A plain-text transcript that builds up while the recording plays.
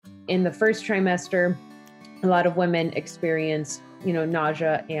in the first trimester, a lot of women experience,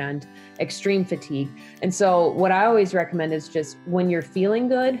 nausea and extreme fatigue. And so what I always recommend is just when you're feeling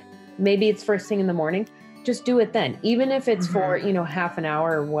good, maybe it's first thing in the morning, just do it then. Even if it's for, half an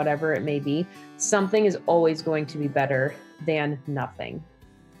hour or whatever it may be, something is always going to be better than nothing.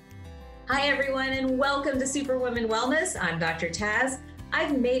 Hi, everyone, and welcome to Superwoman Wellness. I'm Dr. Taz.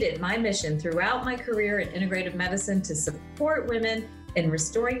 I've made it my mission throughout my career in integrative medicine to support women in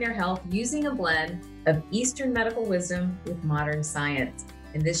restoring their health using a blend of Eastern medical wisdom with modern science.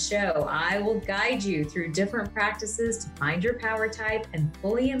 In this show, I will guide you through different practices to find your power type and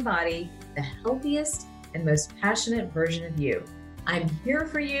fully embody the healthiest and most passionate version of you. I'm here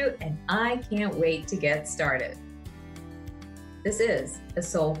for you, and I can't wait to get started. This is a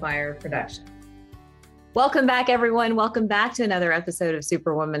Soulfire production. Welcome back, everyone. Welcome back to another episode of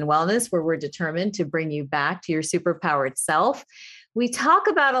Superwoman Wellness, where we're determined to bring you back to your superpowered self. We talk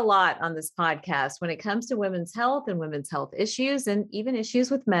about a lot on this podcast when it comes to women's health and women's health issues, and even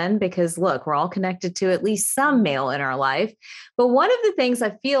issues with men, because look, we're all connected to at least some male in our life. But one of the things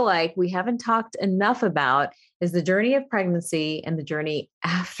I feel like we haven't talked enough about is the journey of pregnancy and the journey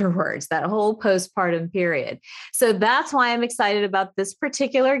afterwards, that whole postpartum period. So that's why I'm excited about this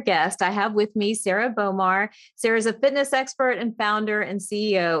particular guest. I have with me Sarah Bowmar. Sarah's a fitness expert and founder and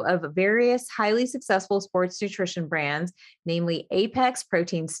CEO of various highly successful sports nutrition brands, namely Apex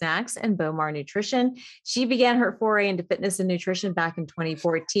Protein Snacks and Bowmar Nutrition. She began her foray into fitness and nutrition back in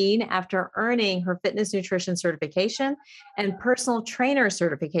 2014 after earning her fitness nutrition certification and personal trainer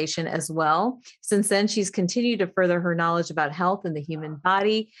certification as well. Since then, she's continued to further her knowledge about health and the human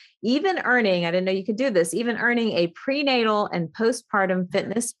body, even earning, I didn't know you could do this, even earning a prenatal and postpartum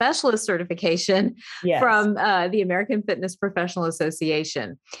fitness specialist certification from the American Fitness Professional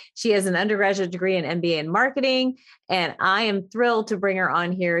Association. She has an undergraduate degree in MBA in marketing, and I am thrilled to bring her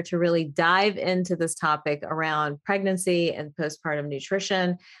on here to really dive into this topic around pregnancy and postpartum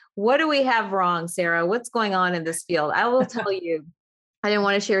nutrition. What do we have wrong, Sarah? What's going on in this field? I will tell you, I didn't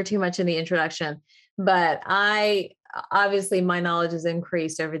want to share too much in the introduction, but obviously my knowledge has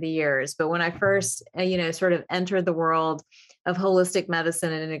increased over the years. But when I first, sort of entered the world of holistic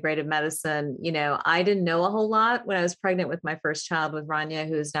medicine and integrative medicine, I didn't know a whole lot when I was pregnant with my first child with Rania,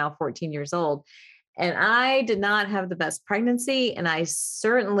 who is now 14 years old. And I did not have the best pregnancy, and I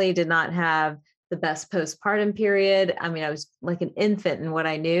certainly did not have the best postpartum period. I mean, I was like an infant in what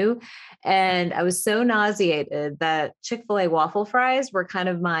I knew. And I was so nauseated that Chick-fil-A waffle fries were kind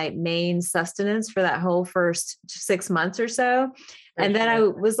of my main sustenance for that whole first 6 months or so. And then I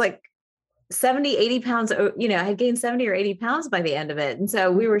was like 70, 80 pounds, I had gained 70 or 80 pounds by the end of it. And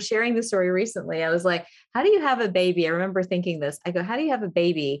so we were sharing the story recently. I was like, how do you have a baby? I remember thinking this. I go, how do you have a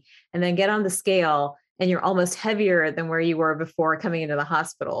baby and then get on the scale and you're almost heavier than where you were before coming into the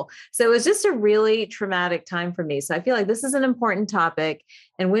hospital? So it was just a really traumatic time for me. So I feel like this is an important topic,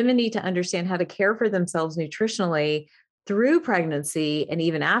 and women need to understand how to care for themselves nutritionally through pregnancy and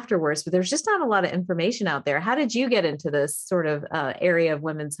even afterwards. But there's just not a lot of information out there. How did you get into this sort of area of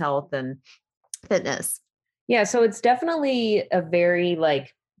women's health and fitness? Yeah, so it's definitely a very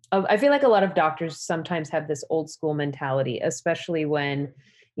I feel like a lot of doctors sometimes have this old school mentality, especially when,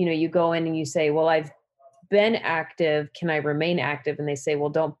 you go in and you say, well, I've been active. Can I remain active? And they say, well,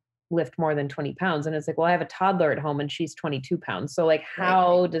 don't lift more than 20 pounds. And it's like, well, I have a toddler at home and she's 22 pounds. So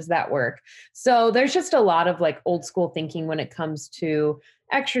how does that work? So there's just a lot of old school thinking when it comes to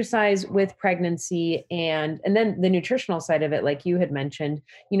exercise with pregnancy and then the nutritional side of it. Like you had mentioned,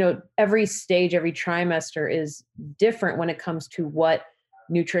 every stage, every trimester is different when it comes to what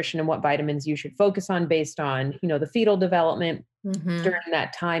nutrition and what vitamins you should focus on based on, the fetal development during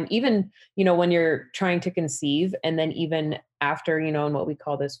that time, even, when you're trying to conceive, and then even after, in what we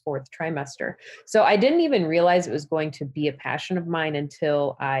call this fourth trimester. So I didn't even realize it was going to be a passion of mine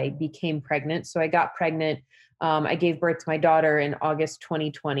until I became pregnant. So I got pregnant. I gave birth to my daughter in August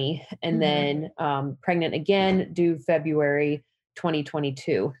 2020, and then pregnant again due February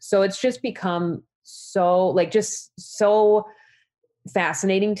 2022. So it's just become so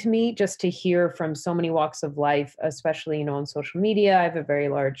fascinating to me just to hear from so many walks of life, especially, on social media. I have a very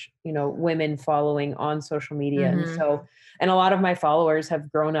large, women following on social media. And a lot of my followers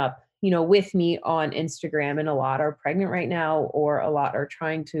have grown up, with me on Instagram, and a lot are pregnant right now, or a lot are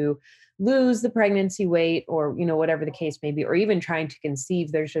trying to lose the pregnancy weight, or, whatever the case may be, or even trying to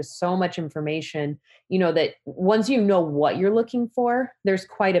conceive. There's just so much information, that once you know what you're looking for, there's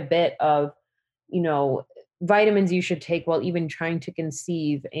quite a bit of, vitamins you should take while even trying to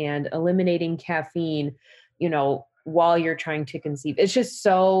conceive, and eliminating caffeine, while you're trying to conceive. It's just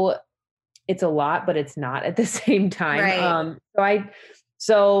it's a lot, but it's not at the same time. Right. So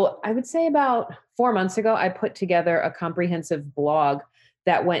So I would say about 4 months ago, I put together a comprehensive blog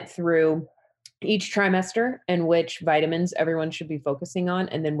that went through each trimester and which vitamins everyone should be focusing on,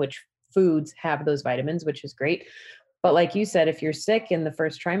 and then which foods have those vitamins, which is great. But like you said, if you're sick in the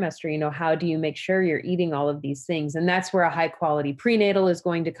first trimester, how do you make sure you're eating all of these things? And that's where a high quality prenatal is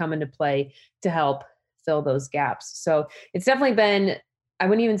going to come into play to help fill those gaps. So it's definitely been, I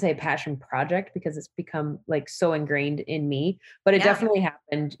wouldn't even say a passion project because it's become like so ingrained in me, but it Yeah. definitely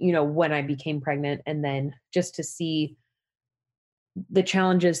happened, when I became pregnant, and then just to see the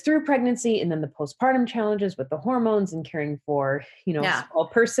challenges through pregnancy and then the postpartum challenges with the hormones and caring for, a Yeah. small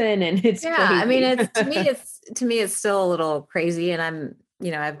person, and it's Yeah. I mean, crazy. to me, it's still a little crazy. And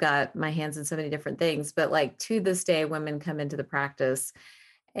I've got my hands in so many different things, but like to this day, women come into the practice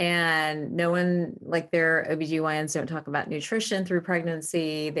and no one, like their OBGYNs don't talk about nutrition through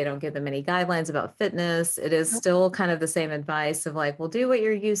pregnancy. They don't give them any guidelines about fitness. It is Nope. still kind of the same advice of like, well, do what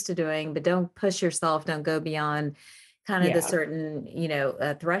you're used to doing, but don't push yourself. Don't go beyond kind of the Yeah.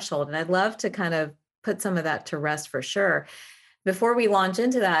 certain, threshold. And I'd love to kind of put some of that to rest for sure. Before we launch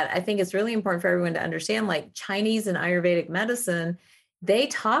into that, I think it's really important for everyone to understand like Chinese and Ayurvedic medicine, they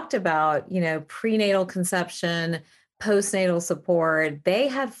talked about, prenatal conception, postnatal support. They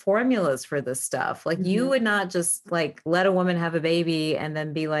had formulas for this stuff. Like you Mhm. would not just like let a woman have a baby and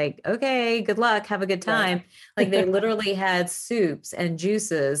then be like, okay, good luck, have a good Right. time. Like they literally had soups and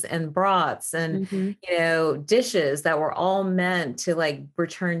juices and broths and Mhm. dishes that were all meant to like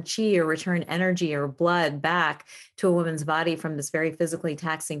return chi or return energy or blood back to a woman's body from this very physically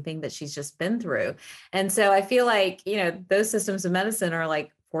taxing thing that she's just been through. And so I feel like, those systems of medicine are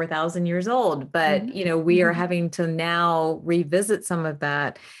like 4,000 years old, but, Mhm. we are having to now revisit some of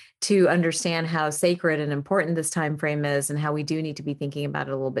that to understand how sacred and important this time frame is and how we do need to be thinking about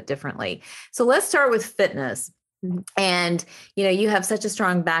it a little bit differently. So let's start with fitness. Mhm. And, you have such a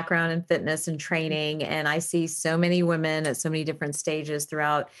strong background in fitness and training. And I see so many women at so many different stages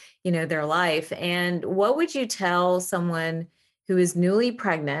throughout, their life. And what would you tell someone who is newly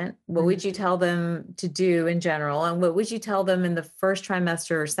pregnant? What Mhm. would you tell them to do in general? And what would you tell them in the first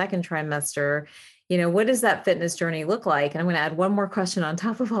trimester or second trimester? What does that fitness journey look like? And I'm going to add one more question on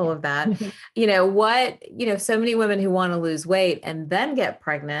top of all of that. So many women who want to lose weight and then get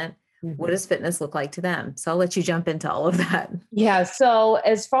pregnant, what Mhm. does fitness look like to them? So I'll let you jump into all of that. Yeah. So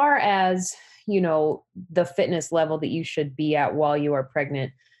as far as, the fitness level that you should be at while you are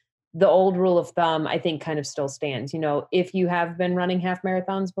pregnant, the old rule of thumb, I think, kind of still stands. If you have been running half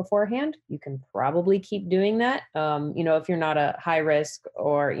marathons beforehand, you can probably keep doing that. If you're not a high risk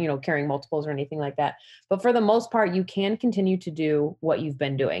or, carrying multiples or anything like that. But for the most part, you can continue to do what you've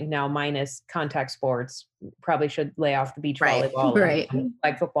been doing now, minus contact sports. Probably should lay off the beach Right. volleyball and Right.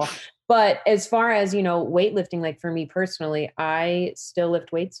 flag football. But as far as, weightlifting, like for me personally, I still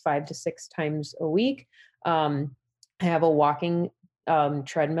lift weights 5 to 6 times a week. I have a walking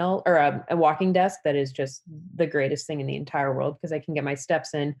treadmill or a walking desk that is just the greatest thing in the entire world because I can get my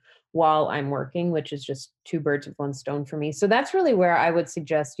steps in while I'm working, which is just two birds with one stone for me. So that's really where I would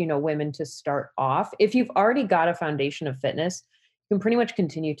suggest, women to start off. If you've already got a foundation of fitness, you can pretty much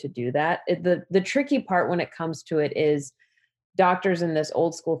continue to do that. The tricky part when it comes to it is doctors in this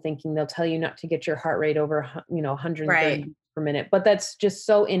old school thinking they'll tell you not to get your heart rate over 130 Right. beats per minute, but that's just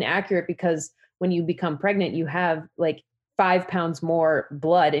so inaccurate because when you become pregnant you have like 5 pounds more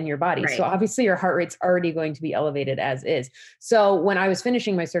blood in your body, so Right. obviously your heart rate's already going to be elevated as is. So when I was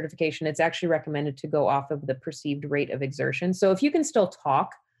finishing my certification, it's actually recommended to go off of the perceived rate of exertion. So if you can still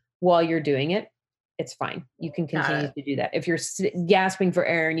talk while you're doing it, it's fine, you can Got continue it. to do that. If you're gasping for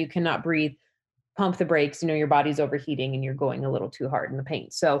air and you cannot breathe, pump the brakes, your body's overheating and you're going a little too hard in the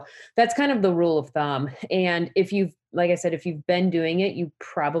paint. So that's kind of the rule of thumb. And if you've, like I said, if you've been doing it, you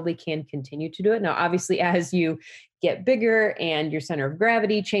probably can continue to do it. Now, obviously, as you get bigger and your center of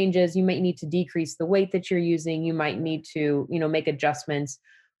gravity changes, you might need to decrease the weight that you're using. You might need to, make adjustments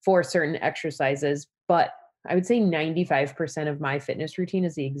for certain exercises. But I would say 95% of my fitness routine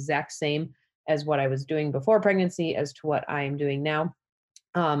is the exact same as what I was doing before pregnancy as to what I am doing now.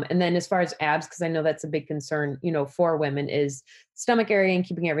 And then as far as abs, because I know that's a big concern, for women is stomach area and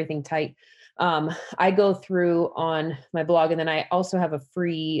keeping everything tight. I go through on my blog, and then I also have a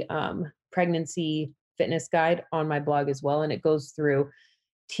free pregnancy fitness guide on my blog as well. And it goes through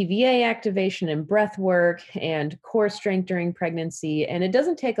TVA activation and breath work and core strength during pregnancy. And it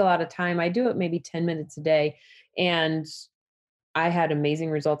doesn't take a lot of time. I do it maybe 10 minutes a day. And I had amazing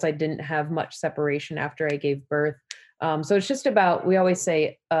results. I didn't have much separation after I gave birth. So it's just about, we always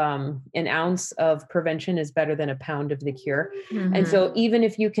say, an ounce of prevention is better than a pound of the cure. And Hmm. so even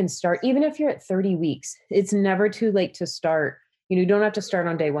if you can start, even if you're at 30 weeks, it's never too late to start, You don't have to start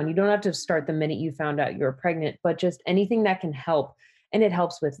on day one. You don't have to start the minute you found out you were pregnant, but just anything that can help. And it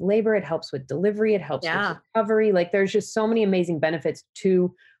helps with labor, it helps with delivery, it helps with Yeah. recovery. Like there's just so many amazing benefits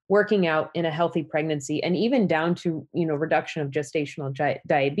to working out in a healthy pregnancy, and even down to, reduction of gestational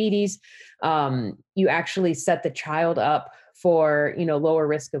diabetes. You actually set the child up for, lower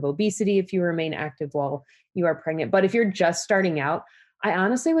risk of obesity if you remain active while you are pregnant. But if you're just starting out, I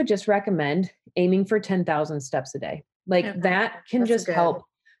honestly would just recommend aiming for 10,000 steps a day. Like Okay. that can That's just good. help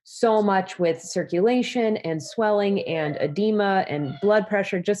so much with circulation and swelling and edema and blood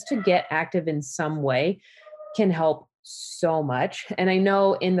pressure. Just to get active in some way can help so much. And I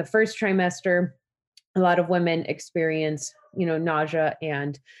know in the first trimester, a lot of women experience, nausea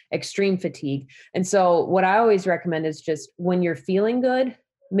and extreme fatigue. And so what I always recommend is just when you're feeling good,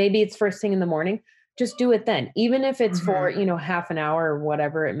 maybe it's first thing in the morning, just do it then. Even if it's for, half an hour or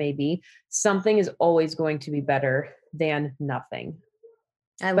whatever it may be, something is always going to be better than nothing.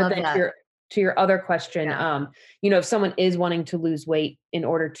 I But love then that. to your other question, Yeah. if someone is wanting to lose weight in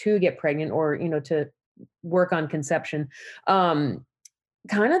order to get pregnant or, to work on conception,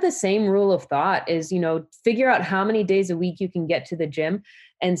 kind of the same rule of thought is, figure out how many days a week you can get to the gym,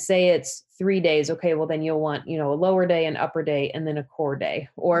 and say it's 3 days. Okay, well then you'll want, a lower day, an upper day, and then a core day.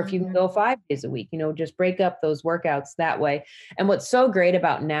 Or if you can go 5 days a week, just break up those workouts that way. And what's so great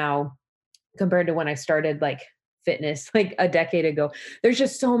about now compared to when I started like fitness like a decade ago, there's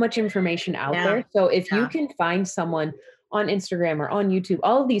just so much information out Yeah. there. So if you Yeah. can find someone on Instagram or on YouTube,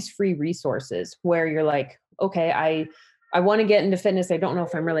 all of these free resources where you're like, okay, I want to get into fitness. I don't know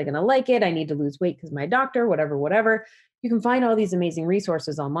if I'm really going to like it. I need to lose weight because my doctor, whatever. You can find all these amazing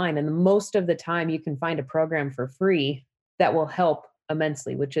resources online. And most of the time you can find a program for free that will help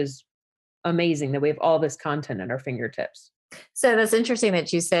immensely, which is amazing that we have all this content at our fingertips. So that's interesting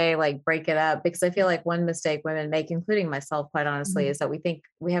that you say like break it up, because I feel like one mistake women make, including myself, quite honestly, is that we think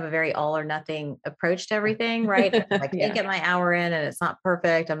we have a very all or nothing approach to everything, right? If I can't Yeah. get my hour in and it's not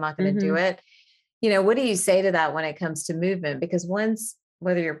perfect, I'm not going to do Mhm. it. What do you say to that when it comes to movement? Because once,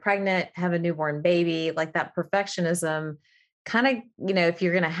 whether you're pregnant, have a newborn baby, like that perfectionism kind of, if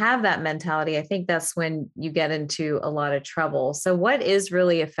you're going to have that mentality, I think that's when you get into a lot of trouble. So what is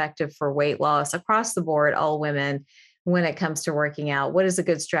really effective for weight loss across the board, all women, when it comes to working out? What is a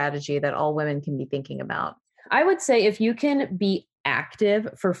good strategy that all women can be thinking about? I would say if you can be active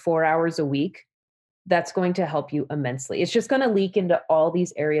for 4 hours a week, that's going to help you immensely. It's just going to leak into all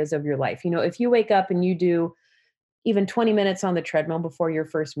these areas of your life. If you wake up and you do even 20 minutes on the treadmill before your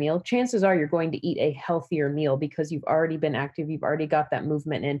first meal, chances are you're going to eat a healthier meal because you've already been active, you've already got that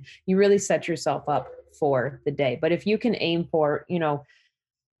movement in. You really set yourself up for the day. But if you can aim for,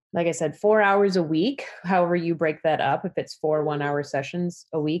 like I said, 4 hours a week, however you break that up, if it's 4 1-hour sessions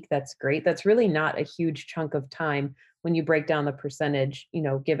a week, that's great. That's really not a huge chunk of time when you break down the percentage,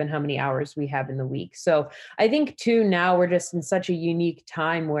 given how many hours we have in the week. So I think too, now we're just in such a unique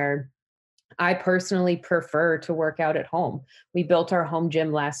time where I personally prefer to work out at home. We built our home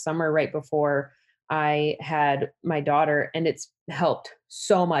gym last summer right before I had my daughter, and it's helped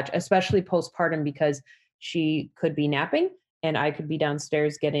so much, especially postpartum, because she could be napping and I could be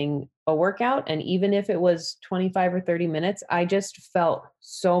downstairs getting a workout. And even if it was 25 or 30 minutes, I just felt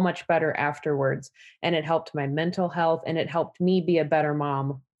so much better afterwards. And it helped my mental health, and it helped me be a better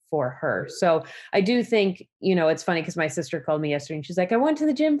mom for her. So I do think, it's funny because my sister called me yesterday and she's like, I went to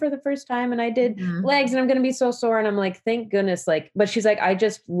the gym for the first time and I did legs and I'm going to be so sore. And I'm like, thank goodness. But she's like, I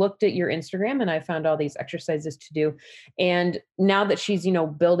just looked at your Instagram and I found all these exercises to do. And now that she's,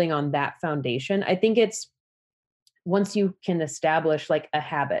 building on that foundation, I think it's once you can establish like a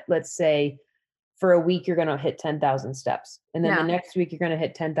habit, let's say for a week, you're going to hit 10,000 steps. And then the Yeah. next week, you're going to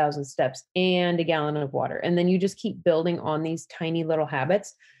hit 10,000 steps and a gallon of water. And then you just keep building on these tiny little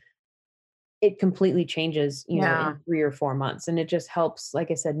habits. It completely changes, Yeah. in 3 or 4 months. And it just helps, like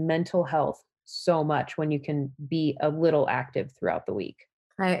I said, mental health so much when you can be a little active throughout the week.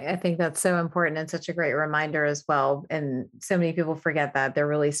 I think that's so important and such a great reminder as well. And so many people forget that they're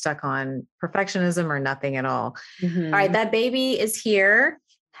really stuck on perfectionism or nothing at all. All right, Mhm. that baby is here.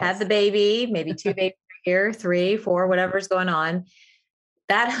 Had the Yes. baby, maybe two babies are here, 3, 4, whatever's going on.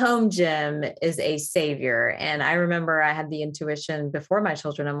 That home gym is a savior. And I remember I had the intuition before my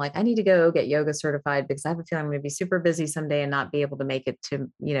children. I'm like, I need to go get yoga certified because I have a feeling I'm going to be super busy someday and not be able to make it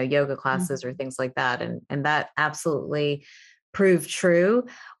to, yoga classes or Mhm. things like that. And that absolutely proved true.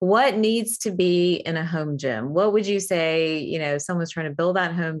 What needs to be in a home gym? What would you say, someone's trying to build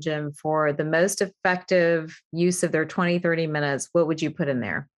that home gym for the most effective use of their 20, 30 minutes? What would you put in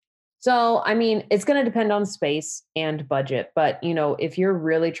there? So, I mean, it's going to depend on space and budget, but if you're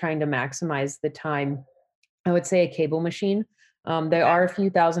really trying to maximize the time, I would say a cable machine. They are a few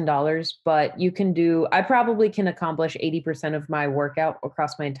 $1,000s, but I probably can accomplish 80% of my workout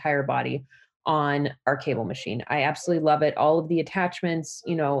across my entire body on our cable machine. I absolutely love it. All of the attachments,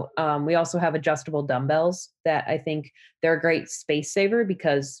 we also have adjustable dumbbells that I think they're a great space saver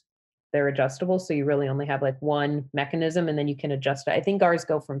because they're adjustable. So you really only have like one mechanism and then you can adjust it. I think ours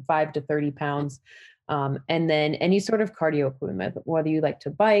go from 5 to 30 pounds. And then any sort of cardio equipment, whether you like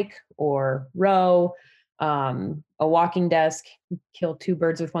to bike or row, a walking desk, kill two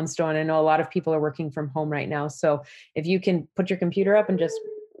birds with one stone. I know a lot of people are working from home right now. So if you can put your computer up and just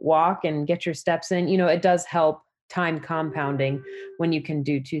walk and get your steps in, it does help time compounding when you can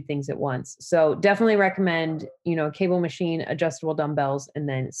do two things at once. So definitely recommend, cable machine, adjustable dumbbells, and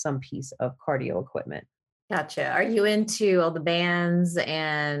then some piece of cardio equipment. Gotcha. Are you into all the bands Yeah,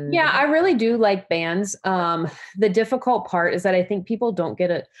 and I really do like bands. The difficult part is that I think people don't get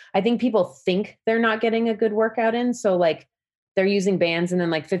it. I think people think they're not getting a good workout in. So like they're using bands and then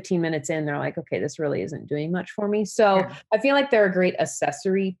like 15 minutes in, they're like, okay, this really isn't doing much for me. So yeah. I feel like they're a great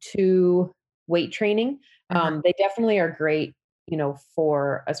accessory to weight training. Uh-huh. They definitely are great,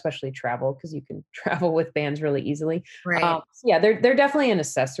 for especially travel because you can travel with bands really easily. Right. So yeah, they're definitely an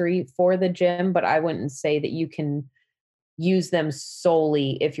accessory for the gym, but I wouldn't say that you can use them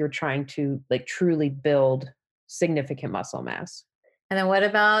solely if you're trying to like truly build significant muscle mass. And then what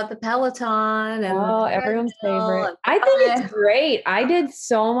about the Peloton and the Oh, everyone's treadmill favorite. and I think it's Pilates? great. I did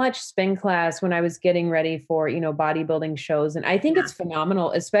so much spin class when I was getting ready for, bodybuilding shows. And I think Yeah. it's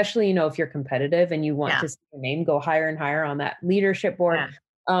phenomenal, especially, if you're competitive and you want Yeah. to see your name go higher and higher on that leadership board.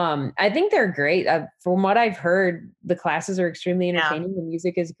 Yeah. I think they're great. From what I've heard, the classes are extremely Yeah. entertaining. The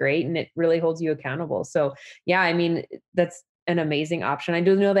music is great and it really holds you accountable. So yeah, I mean, that's an amazing option. I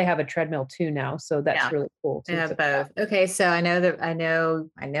do know they have a treadmill too now. So that's Yeah. really cool too. Yeah, So both. Okay, so I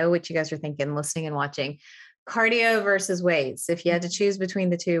know what you guys are thinking, listening and watching. Cardio versus weights. If you had to choose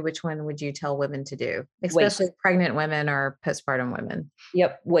between the two, which one would you tell women to do, especially weights. pregnant women or postpartum women?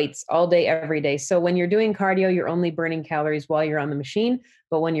 Yep, weights all day, every day. So when you're doing cardio, you're only burning calories while you're on the machine.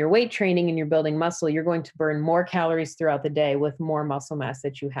 But when you're weight training and you're building muscle, you're going to burn more calories throughout the day with more muscle mass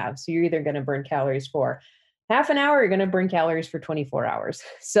that you have. So you're either going to burn calories for half an hour, or you're going to burn calories for 24 hours.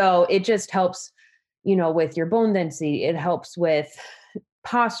 So it just helps, with your bone density. It helps with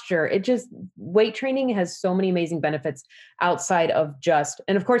posture. Weight training has so many amazing benefits outside of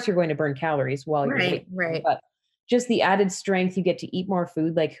and of course, you're going to burn calories while you're Right, weight training, right, but just the added strength, you get to eat more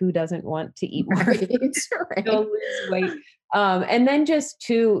food. Like who doesn't want to eat more right, food to right. lose weight? And then just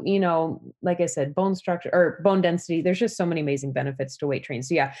to, like I said, bone structure or bone density, there's just so many amazing benefits to weight training.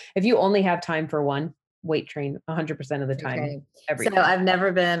 So yeah, if you only have time for one, weight train 100% of the time, Okay. every So day. I've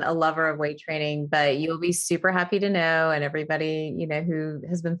never been a lover of weight training, but you'll be super happy to know. And everybody, who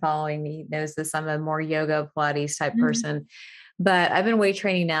has been following me knows this. I'm a more yoga Pilates type Mhm. person, but I've been weight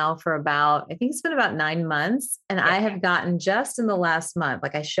training now for I think it's been about 9 months. And Yeah. I have gotten just in the last month,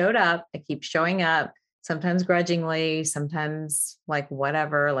 like I showed up, I keep showing up, sometimes grudgingly, sometimes like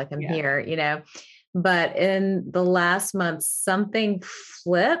whatever, like I'm Yeah. here. But in the last month, something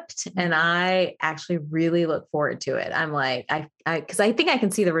flipped and I actually really look forward to it. I'm like, because I think I can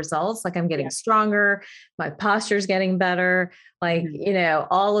see the results. Like I'm getting Yeah. stronger, my posture's getting better, like, Mhm.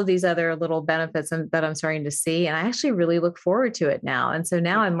 all of these other little benefits that I'm starting to see. And I actually really look forward to it now. And so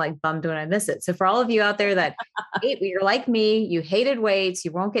now I'm like bummed when I miss it. So for all of you out there that you're like me, you hated weights,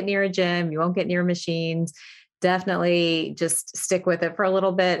 you won't get near a gym, you won't get near machines, definitely just stick with it for a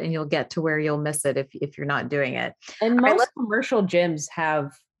little bit and you'll get to where you'll miss it if you're not doing it. And All right, most commercial gyms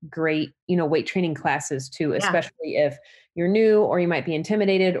have great, weight training classes too, yeah, especially if you're new or you might be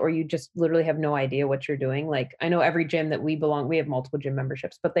intimidated or you just literally have no idea what you're doing. Like I know every gym that we have multiple gym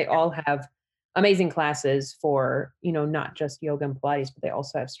memberships, but they all have amazing classes for, not just yoga and Pilates, but they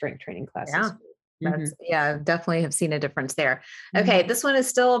also have strength training yeah. classes. That's Mhm. yeah, definitely have seen a difference there. Mhm. Okay, this one is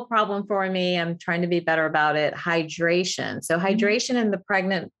still a problem for me. I'm trying to be better about it. Hydration. So Mhm. hydration in the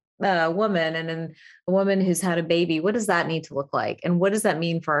pregnant woman and in a woman who's had a baby, what does that need to look like? And what does that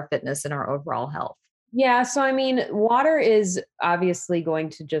mean for our fitness and our overall health? Yeah, so I mean, water is obviously going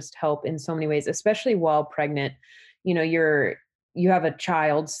to just help in so many ways, especially while pregnant. You have a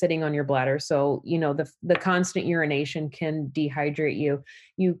child sitting on your bladder, so the constant urination can dehydrate you.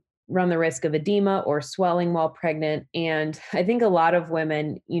 You run the risk of edema or swelling while pregnant, and I think a lot of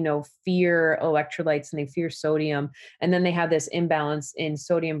women, fear electrolytes and they fear sodium, and then they have this imbalance in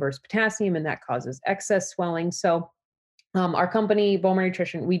sodium versus potassium, and that causes excess swelling. So our company, Bowmar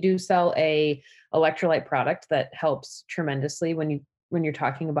Nutrition, we do sell a electrolyte product that helps tremendously when you when you're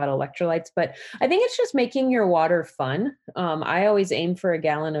talking about electrolytes, but I think it's just making your water fun. I always aim for a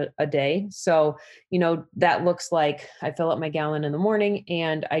gallon a day. So, that looks like I fill up my gallon in the morning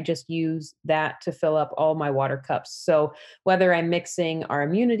and I just use that to fill up all my water cups. So whether I'm mixing our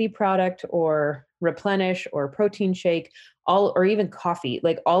immunity product or replenish or protein shake, or even coffee,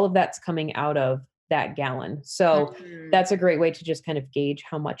 like all of that's coming out of that gallon. So Mhm. that's a great way to just kind of gauge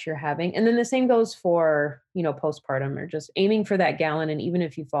how much you're having. And then the same goes for, postpartum, or just aiming for that gallon. And even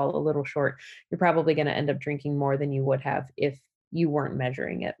if you fall a little short, you're probably going to end up drinking more than you would have if you weren't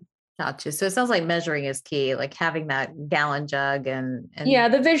measuring it. Gotcha. So it sounds like measuring is key, like having that gallon jug and Yeah,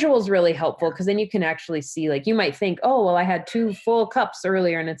 the visual is really helpful because then you can actually see, like, you might think, oh, well, I had 2 full cups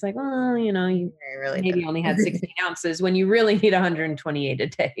earlier. And it's like, oh, you I really maybe only had didn't. 16 ounces when you really need 128 a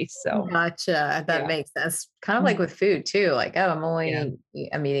day. So, Gotcha. That yeah. makes sense. Kind of like Mhm. with food too. Like, oh, Yeah.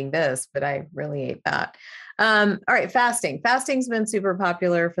 I'm eating this, but I really ate that. All right, fasting. Fasting's been super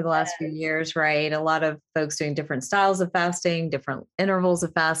popular for the last few years, right? A lot of folks doing different styles of fasting, different intervals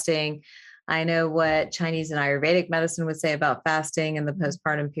of fasting. I know what Chinese and Ayurvedic medicine would say about fasting in the Mhm.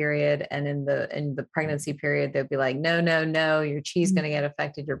 postpartum period, and in the pregnancy period, they'd be like, no, no, no, your chi is Mhm. going to get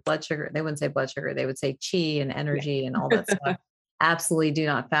affected, your blood sugar. They wouldn't say blood sugar, they would say chi and energy and all that stuff. Absolutely do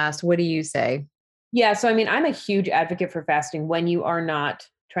not fast. What do you say? Yeah, so I mean, I'm a huge advocate for fasting when you are not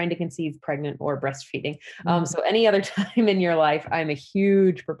trying to conceive, pregnant, or breastfeeding. Mhm. So any other time in your life, I'm a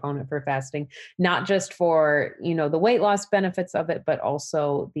huge proponent for fasting, not just for, the weight loss benefits of it, but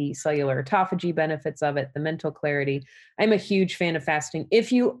also the cellular autophagy benefits of it, the mental clarity. I'm a huge fan of fasting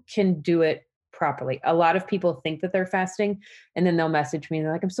if you can do it properly. A lot of people think that they're fasting and then they'll message me and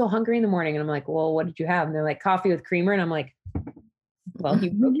they're like, I'm so hungry in the morning. And I'm like, well, what did you have? And they're like, coffee with creamer. And I'm like, well,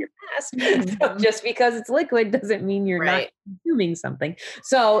 you broke your fast. So Mhm. just because it's liquid doesn't mean you're not Right. consuming something.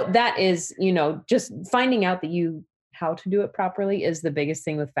 So that is, just finding out that how to do it properly is the biggest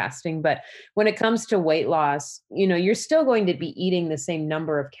thing with fasting. But when it comes to weight loss, you're still going to be eating the same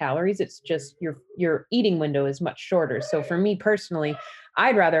number of calories. It's just your eating window is much shorter. So for me personally,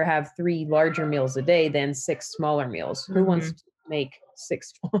 I'd rather have 3 larger meals a day than 6 smaller meals. Who wants Mhm. to make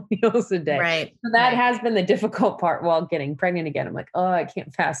 6 small meals a day? Right. So that Right. has been the difficult part while getting pregnant again. I'm like, oh, I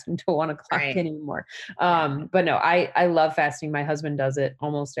can't fast until 1 o'clock Right. anymore. Yeah. But no, I love fasting. My husband does it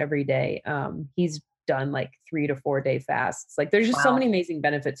almost every day. He's done like 3 to 4 day fasts. Like there's just so Wow. many amazing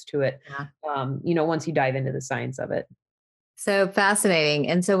benefits to it. Yeah. Once you dive into the science of it. So fascinating.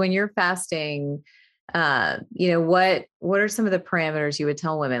 And so when you're fasting, what are some of the parameters you would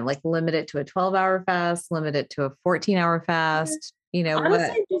tell women? Like limit it to a 12-hour fast, limit it to a 14-hour fast. Honestly,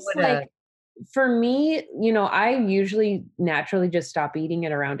 What just would a like for me, I usually naturally just stop eating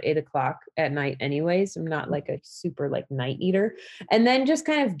at around 8 o'clock at night, anyways. I'm not like a super like night eater. And then just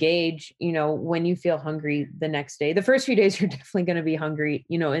kind of gauge, when you feel hungry the next day. The first few days, you're definitely going to be hungry,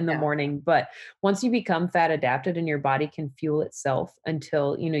 in the yeah. morning. But once you become fat adapted and your body can fuel itself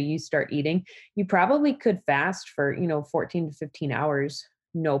until, you start eating, you probably could fast for, 14 to 15 hours,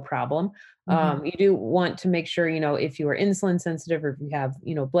 no problem. Mhm. You do want to make sure, if you are insulin sensitive or if you have,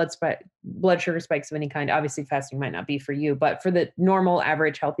 blood sugar spikes of any kind, obviously fasting might not be for you, but for the normal,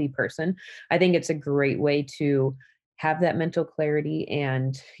 average, healthy person, I think it's a great way to have that mental clarity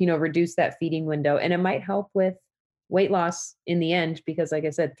and, reduce that feeding window. And it might help with weight loss in the end, because like I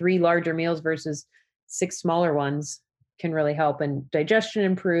said, 3 larger meals versus 6 smaller ones can really help, and digestion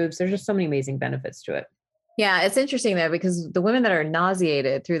improves. There's just so many amazing benefits to it. Yeah, it's interesting though, because the women that are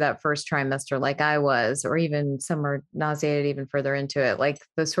nauseated through that first trimester, like I was, or even some are nauseated even further into it, like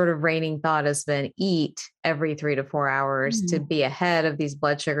the sort of reigning thought has been eat every 3 to 4 hours to Mhm. be ahead of these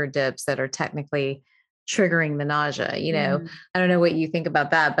blood sugar dips that are technically triggering the nausea. Mhm. I don't know what you think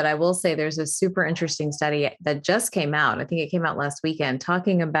about that, but I will say there's a super interesting study that just came out. I think it came out last weekend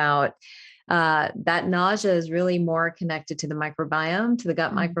talking about that nausea is really more connected to the microbiome, to the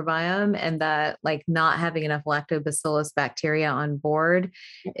gut Mhm. microbiome, and that like not having enough lactobacillus bacteria on board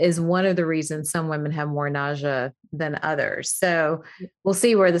is one of the reasons some women have more nausea than others. So we'll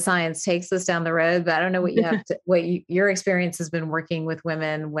see where the science takes us down the road. But I don't know what your experience has been working with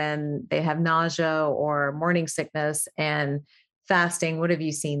women when they have nausea or morning sickness and fasting. What have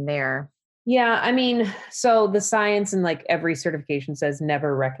you seen there? Yeah, I mean, so the science and like every certification says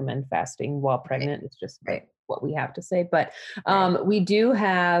never recommend fasting while Right, pregnant. It's just like right, what we have to say. But right. we do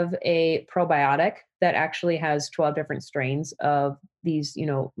have a probiotic that actually has 12 different strains of these,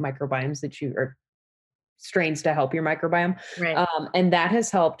 microbiomes that you or strains to help your microbiome. Right. And that has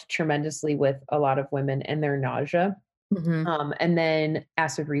helped tremendously with a lot of women and their nausea. Hmm. And then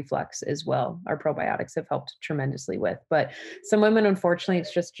acid reflux as well. Our probiotics have helped tremendously with. But some women, unfortunately,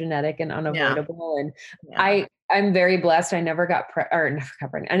 it's just genetic and Yeah. unavoidable. And Yeah. I I'm very blessed. I never got pregnant.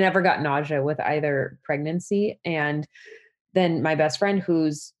 I never got nausea with either pregnancy. And then my best friend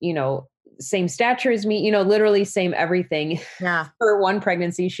who's, same stature as me, literally same everything. Yeah. For one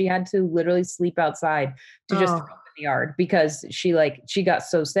pregnancy, she had to literally sleep outside to just throw up in the yard because she got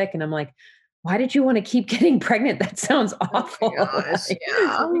so sick. And I'm like, why did you want to keep getting pregnant? That sounds awful. Oh my gosh,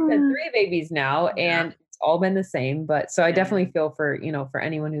 yeah. We've had 3 babies now and it's all been the same. But so I definitely feel for, for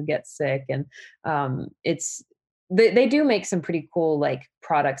anyone who gets sick. And they do make some pretty cool like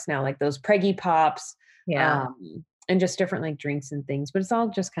products now, like those Preggy Pops. Yeah. And just different like drinks and things, but it's all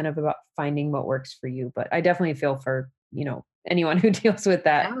just kind of about finding what works for you. But I definitely feel for, anyone who deals with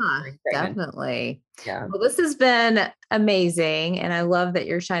that. Yeah, definitely. Yeah. Well, this has been amazing. And I love that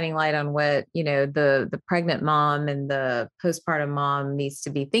you're shining light on what, the pregnant mom and the postpartum mom needs to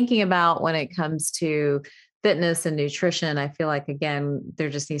be thinking about when it comes to fitness and nutrition. I feel like, again, there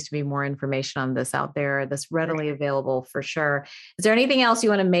just needs to be more information on this out there that's readily available for sure. Is there anything else you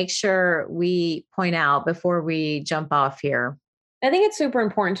want to make sure we point out before we jump off here? I think it's super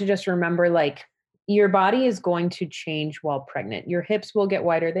important to just remember, like, your body is going to change while pregnant. Your hips will get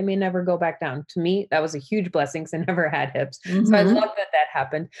wider. They may never go back down. To me, that was a huge blessing because I never had hips. Mm-hmm. So I love that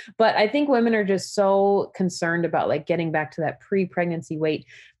happened. But I think women are just so concerned about like getting back to that pre-pregnancy weight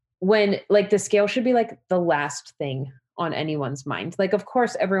when like the scale should be like the last thing on anyone's mind. Like, of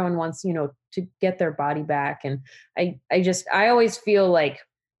course, everyone wants, to get their body back. And I always feel like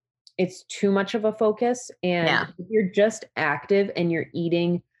it's too much of a focus. And if you're just active and you're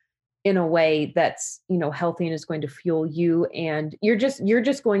eating in a way that's, healthy and is going to fuel you, and you're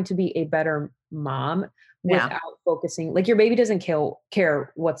just going to be a better mom without focusing. Like your baby doesn't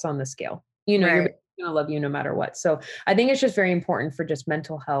care what's on the scale. Your baby's gonna love you no matter what. So I think it's just very important for just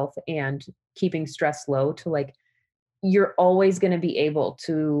mental health and keeping stress low to like, you're always going to be able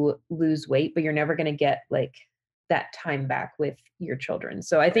to lose weight, but you're never going to get like that time back with your children.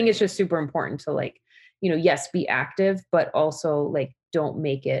 So I think it's just super important to like, yes, be active, but also like, don't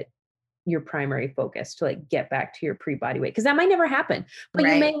make it your primary focus to like get back to your pre-body weight. Cause that might never happen, but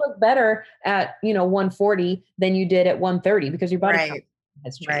you may look better at, 140 than you did at 130 because your body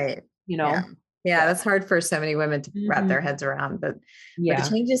has changed, Yeah, that's hard for so many women to wrap their heads around, but the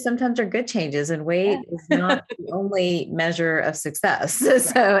changes sometimes are good changes, and weight is not the only measure of success.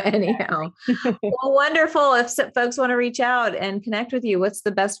 So anyhow, well, wonderful. If folks want to reach out and connect with you, what's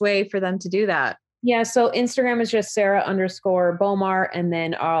the best way for them to do that? Yeah. So Instagram is just Sarah_Bowmar. And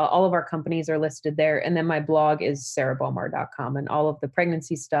then all of our companies are listed there. And then my blog is sarahbowmar.com, and all of the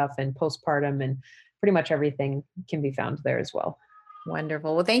pregnancy stuff and postpartum and pretty much everything can be found there as well.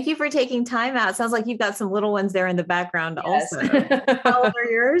 Wonderful. Well, thank you for taking time out. Sounds like you've got some little ones there in the background also. How old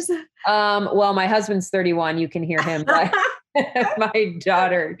are yours? Well, my husband's 31. You can hear him. My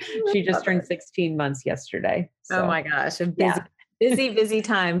daughter, she just turned 16 months yesterday. So. Oh my gosh. A busy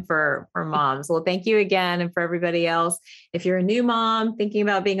time for moms. Well, thank you again. And for everybody else, if you're a new mom thinking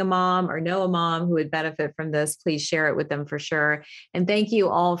about being a mom or know a mom who would benefit from this, please share it with them for sure. And thank you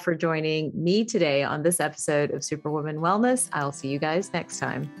all for joining me today on this episode of Superwoman Wellness. I'll see you guys next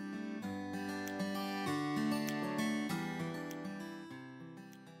time.